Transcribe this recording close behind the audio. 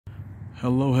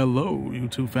Hello, hello,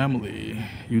 YouTube family,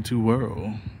 YouTube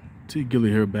world. T. Gilly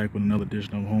here, back with another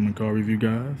edition of Home and Car Review,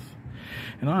 guys.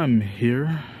 And I'm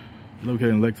here, located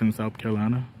in Lexington, South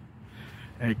Carolina,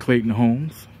 at Clayton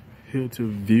Homes, here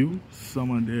to view some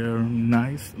of their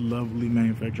nice, lovely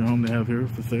manufactured home they have here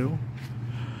for sale.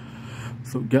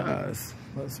 So, guys,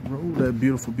 let's roll that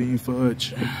beautiful bean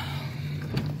fudge.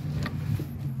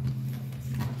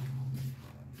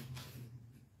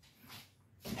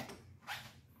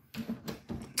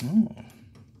 Oh,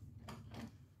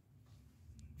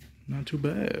 not too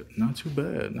bad, not too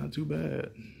bad, not too bad.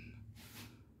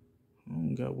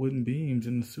 Oh, got wooden beams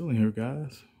in the ceiling here,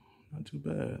 guys. Not too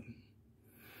bad.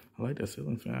 I like that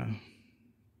ceiling fan.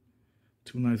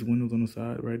 Two nice windows on the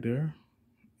side right there.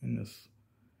 And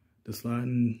the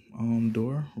sliding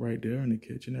door right there in the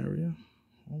kitchen area.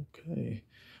 Okay.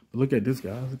 But look at this,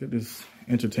 guys. Look at this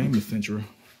entertainment center.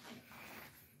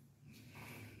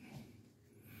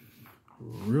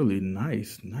 Really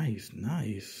nice, nice,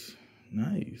 nice,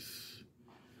 nice.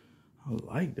 I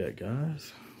like that,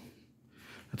 guys.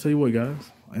 I tell you what,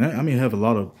 guys. And I mean, have a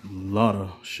lot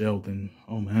of shelving.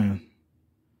 Oh man.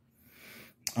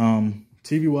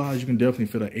 TV wise, you can definitely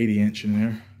fit an 80-inch in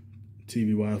there.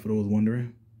 TV wise, for those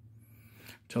wondering.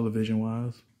 Television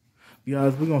wise,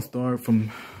 guys, we're gonna start from.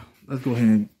 Let's go ahead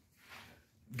and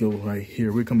go right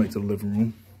here. We come back to the living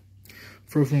room.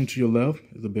 First room to your left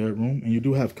is the bedroom, and you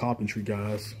do have carpentry,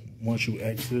 guys. Once you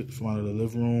exit from out of the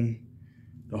living room,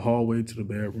 the hallway to the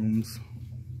bedrooms,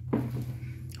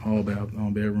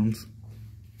 bedrooms.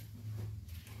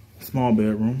 Small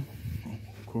bedroom,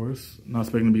 of course. Not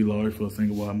expecting to be large for a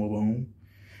single wide mobile home.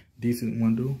 Decent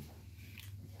window.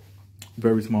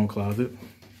 Very small closet.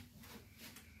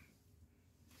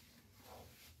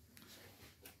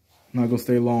 Not gonna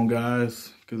stay long,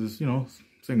 guys, because it's, you know,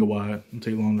 single wide. It'll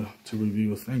take long to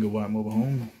review a single wide mobile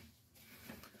home.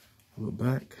 Look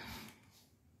back.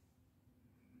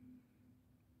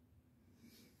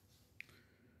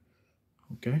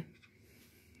 Okay.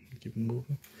 Keep it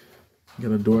moving.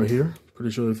 Got a door here.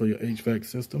 Pretty sure it's for your HVAC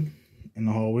system in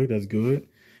the hallway. That's good.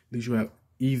 At least you have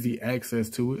easy access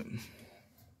to it.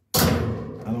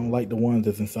 I don't like the ones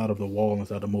that's inside of the wall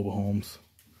inside the mobile homes.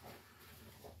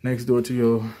 Next door to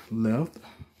your left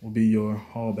will be your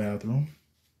hall bathroom.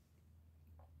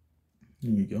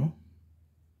 There you go.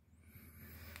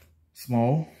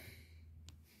 Small.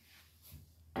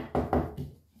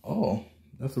 Oh,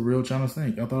 that's a real China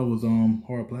sink. I thought it was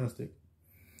hard plastic.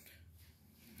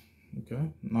 Okay,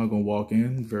 I'm not gonna walk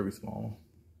in. It's very small.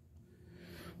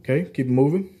 Okay, keep it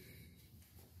moving.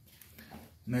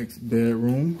 Next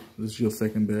bedroom. This is your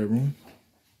second bedroom.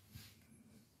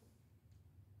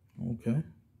 Okay.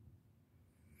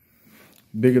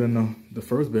 Bigger than the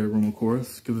first bedroom, of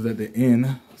course, because it's at the end.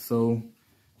 So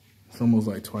it's almost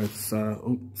like twice the size.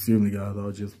 Oh, excuse me, guys. I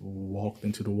just walked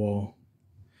into the wall.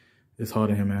 It's hot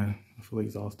in here, man. I feel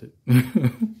exhausted.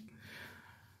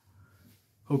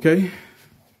 Okay.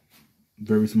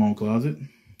 Very small closet.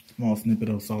 Small snippet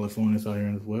of solid furniture out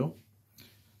here as well.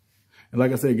 And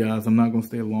like I said, guys, I'm not going to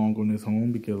stay long on this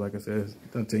home because, like I said,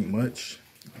 it doesn't take much.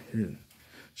 Here,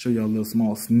 show y'all a little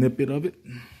small snippet of it.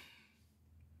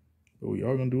 But we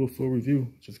are going to do a full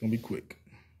review. It's just going to be quick.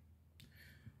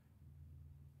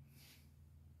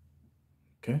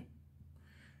 Okay.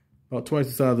 About twice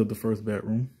the size of the first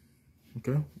bedroom.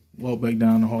 Okay. Walk back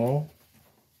down the hall.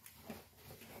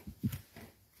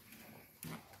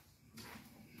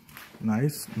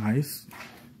 Nice, nice,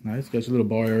 nice. Got your little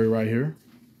bar area right here.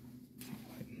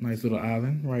 Nice little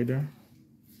island right there.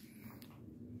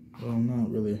 Well, not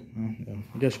really. Yeah,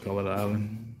 I guess you call it an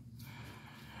island.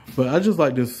 But I just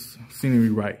like this scenery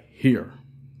right here.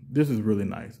 This is really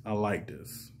nice. I like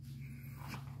this.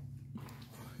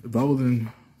 If I was in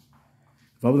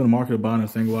the market of buying a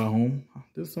single wide home,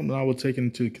 this is something I would take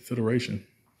into consideration.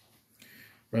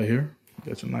 Right here.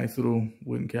 Got your nice little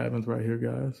wooden cabins right here,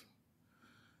 guys.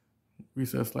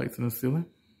 Recessed lights in the ceiling.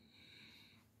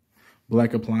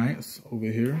 Black appliance over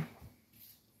here.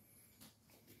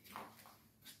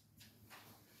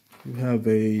 You have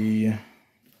a,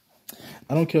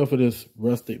 I don't care for this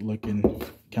rustic looking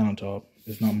countertop.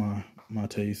 It's not my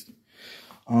taste.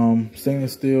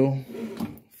 Stainless steel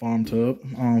farm tub.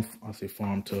 I say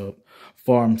farm tub.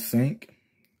 Farm sink.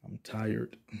 I'm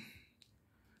tired.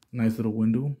 Nice little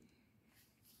window.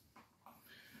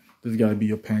 This got to be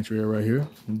your pantry area right here.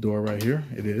 Door right here.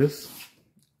 It is.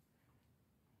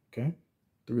 Okay.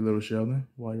 3 little shelving.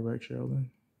 Wire rack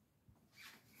shelving.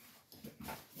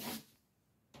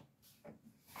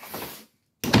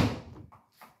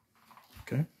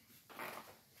 Okay.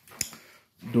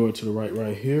 Door to the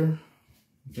right here.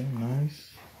 Okay,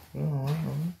 nice. All right.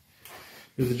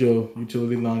 This is your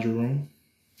utility laundry room,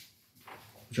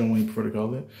 whichever one you prefer to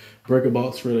call it. Breaker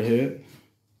box for the head.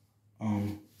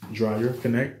 Dryer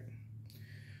connect.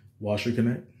 Washer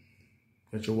connect.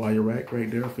 Got your wire rack right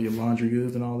there for your laundry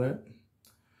goods and all that.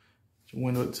 Your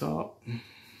window at the top.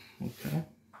 Okay.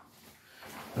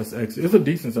 That's excellent. It's a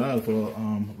decent size for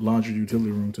a laundry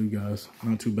utility room too, guys.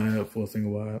 Not too bad for a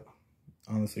single wide.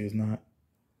 Honestly, it's not.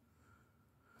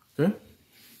 Okay.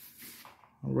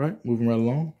 All right, moving right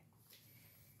along.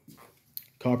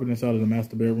 Carpet inside of the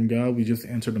master bedroom, guys. We just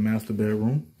entered the master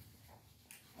bedroom.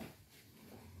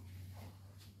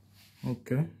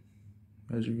 Okay.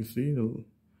 As you can see, the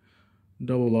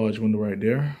double large window right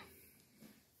there.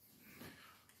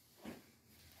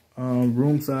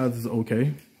 Room size is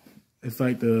okay. It's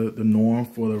like the norm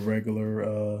for the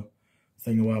regular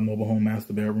single wide mobile home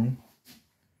master bedroom.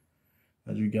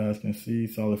 As you guys can see,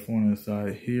 solid flooring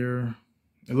inside here.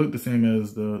 It looked the same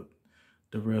as the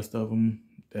rest of them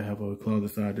that have a closet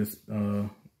side this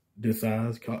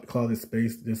size, closet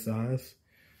space this size.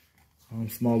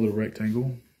 Small little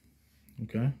rectangle.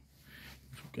 Okay.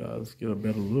 You guys get a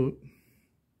better look,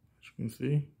 as you can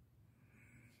see.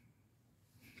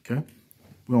 Okay.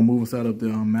 We're gonna move inside of the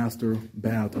master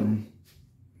bathroom.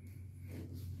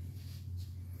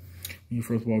 When you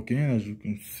first walk in, as you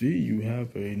can see, you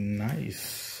have a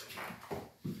nice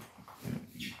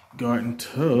garden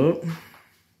tub.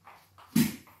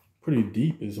 Pretty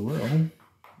deep as well.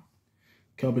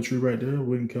 Carpentry right there,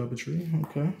 wooden carpentry.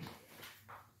 Okay.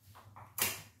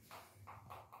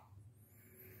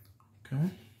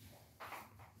 Okay.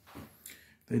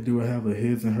 They do have a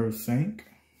his and her sink.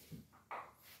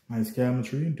 Nice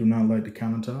cabinetry. Do not like the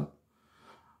countertop.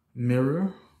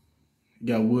 Mirror.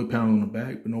 Got wood panel on the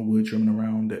back, but no wood trimming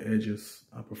around the edges.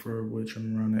 I prefer wood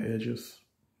trimming around the edges.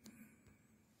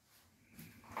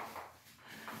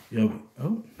 Yep.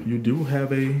 Oh, you do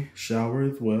have a shower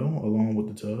as well, along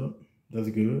with the tub. That's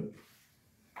good.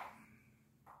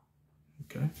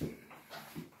 Okay.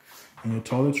 And your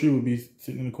toiletry would be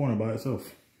sitting in the corner by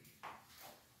itself.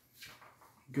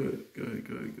 Good, good,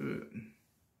 good, good.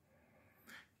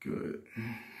 Good.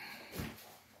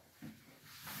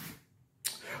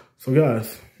 So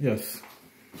guys, yes.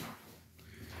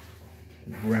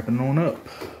 Wrapping on up.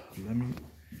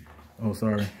 Oh,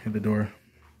 sorry, hit the door.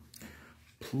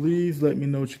 Please let me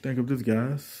know what you think of this,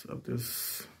 guys. Of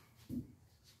this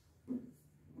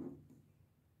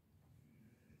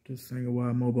single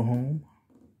wide mobile home.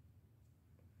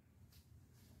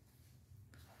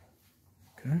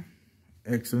 Okay.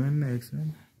 Excellent,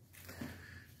 excellent.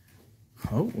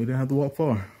 Oh, we didn't have to walk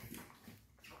far.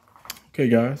 Okay,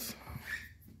 guys.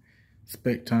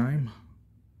 Spec time.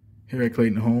 Here at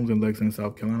Clayton Homes in Lexington,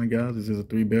 South Carolina, guys. This is a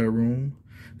 3-bedroom.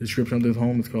 The description of this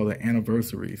home is called an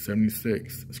Anniversary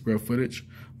 76. Square footage,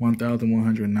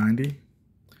 1,190.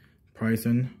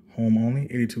 Pricing, home only,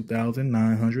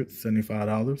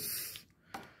 $82,975.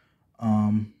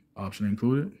 Option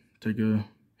included.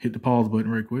 Hit the pause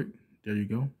button right quick. There you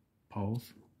go.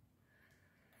 Pause.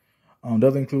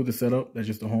 Doesn't include the setup. That's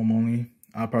just the home only.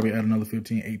 I'll probably add another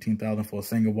 $15,000, $18,000 for a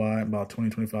single wide, about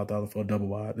 $20,000, $25,000 for a double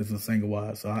wide. This is a single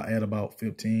wide, so I'll add about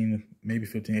maybe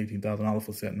 $15,000, $18,000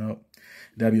 for setting up.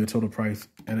 That'll be your total price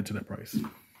added to that price.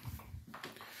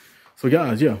 So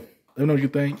guys, yeah, let me know what you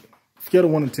think. Scale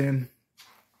of 1 to 10.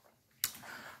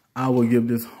 I will give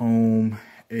this home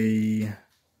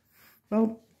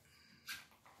about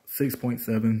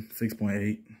 6.7,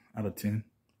 6.8 out of 10.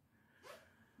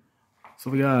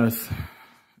 So guys,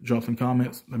 drop some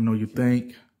comments. Let me know what you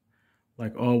think.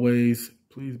 Like always,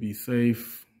 please be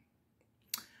safe.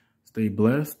 Stay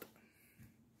blessed.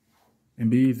 And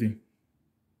be easy.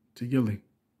 T. Gilly.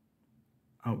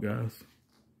 Out, guys.